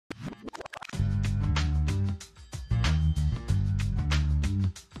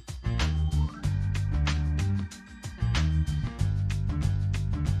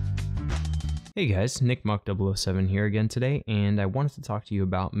Hey guys, Nick Muck 007 here again today, and I wanted to talk to you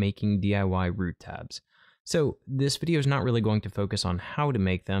about making DIY root tabs. So this video is not really going to focus on how to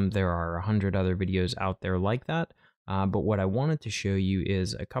make them. There are 100 other videos out there like that, but what I wanted to show you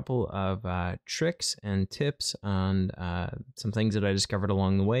is a couple of tricks and tips on some things that I discovered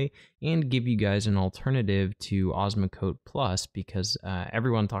along the way, and give you guys an alternative to Osmocote Plus, because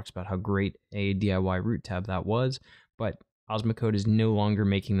everyone talks about how great a DIY root tab that was, but Osmocote is no longer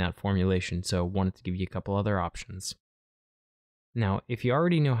making that formulation, so wanted to give you a couple other options. Now, if you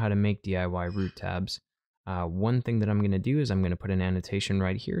already know how to make DIY root tabs, one thing that I'm going to do is I'm going to put an annotation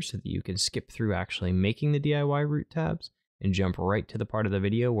right here so that you can skip through actually making the DIY root tabs and jump right to the part of the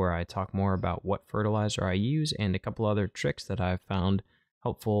video where I talk more about what fertilizer I use and a couple other tricks that I've found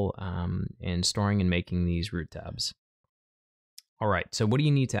helpful in storing and making these root tabs. Alright, so what do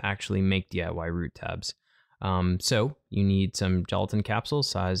you need to actually make DIY root tabs? So you need some gelatin capsules,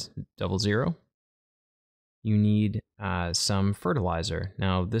 size 00. You need some fertilizer.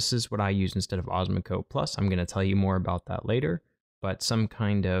 Now this is what I use instead of Osmocote Plus. I'm going to tell you more about that later, but some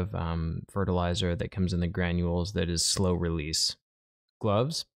kind of fertilizer that comes in the granules that is slow release.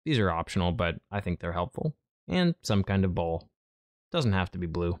 Gloves, these are optional, but I think they're helpful. And some kind of bowl. Doesn't have to be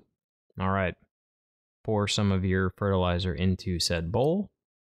blue. All right, pour some of your fertilizer into said bowl.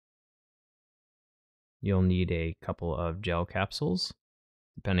 You'll need a couple of gel capsules.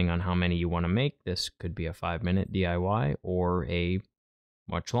 Depending on how many you want to make, this could be a 5-minute DIY or a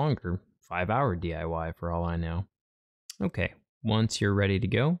much longer 5-hour DIY for all I know. Okay, once you're ready to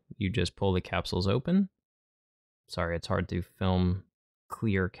go, you just pull the capsules open. Sorry, it's hard to film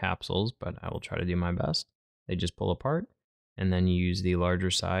clear capsules, but I will try to do my best. They just pull apart, and then you use the larger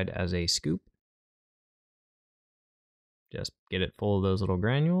side as a scoop. Just get it full of those little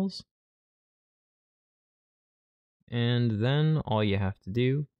granules. And then all you have to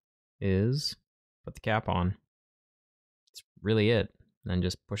do is put the cap on. That's really it. Then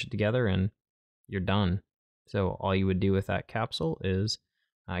just push it together and you're done. So all you would do with that capsule is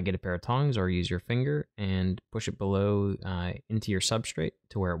get a pair of tongs or use your finger and push it below into your substrate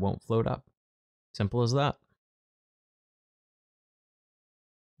to where it won't float up. Simple as that.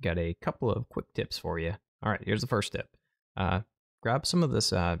 Got a couple of quick tips for you. All right, here's the first tip. Grab some of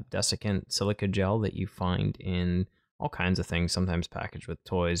this desiccant silica gel that you find in all kinds of things, sometimes packaged with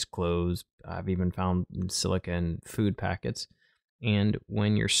toys, clothes. I've even found silica in food packets. And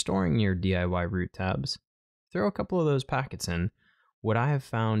when you're storing your DIY root tabs, throw a couple of those packets in. What I have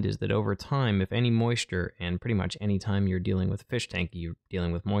found is that over time, if any moisture, and pretty much any time you're dealing with a fish tank, you're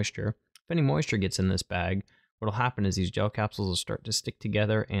dealing with moisture, if any moisture gets in this bag, what'll happen is these gel capsules will start to stick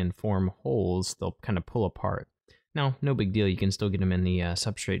together and form holes. They'll kind of pull apart. Now, no big deal, you can still get them in the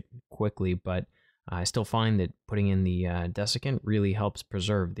substrate quickly, but I still find that putting in the desiccant really helps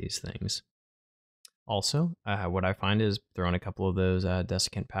preserve these things. Also, what I find is throwing a couple of those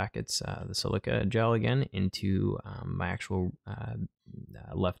desiccant packets, the silica gel again, into my actual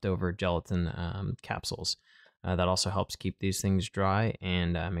leftover gelatin capsules. That also helps keep these things dry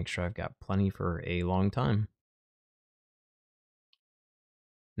and make sure I've got plenty for a long time.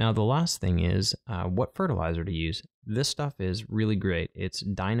 Now the last thing is what fertilizer to use. This stuff is really great. It's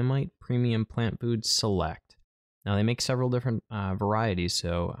Dynamite Premium Plant Food Select. Now they make several different varieties,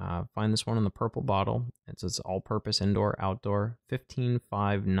 so find this one in the purple bottle. It's all-purpose indoor-outdoor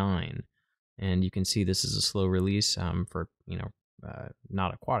 1559, and you can see this is a slow release for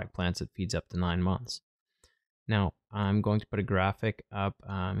not aquatic plants. It feeds up to 9 months. Now I'm going to put a graphic up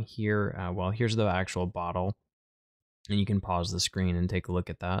here. Well, here's the actual bottle. And you can pause the screen and take a look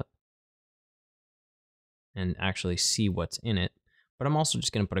at that and actually see what's in it. But I'm also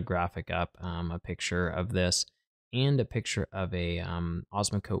just going to put a graphic up, a picture of this and a picture of a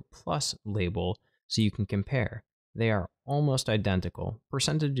Osmocote Plus label so you can compare. They are almost identical.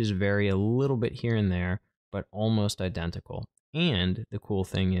 Percentages vary a little bit here and there, but almost identical. And the cool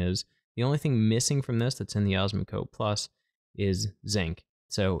thing is, the only thing missing from this that's in the Osmocote Plus is zinc.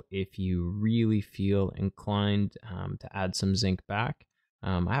 So if you really feel inclined to add some zinc back,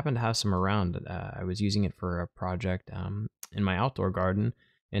 I happen to have some around. I was using it for a project in my outdoor garden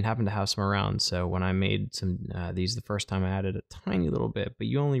and happened to have some around. So when I made some these the first time, I added a tiny little bit, but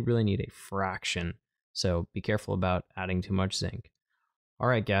you only really need a fraction. So be careful about adding too much zinc. All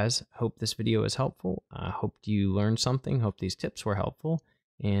right, guys, hope this video was helpful. Hope you learned something. Hope these tips were helpful.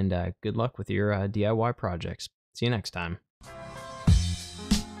 And good luck with your DIY projects. See you next time.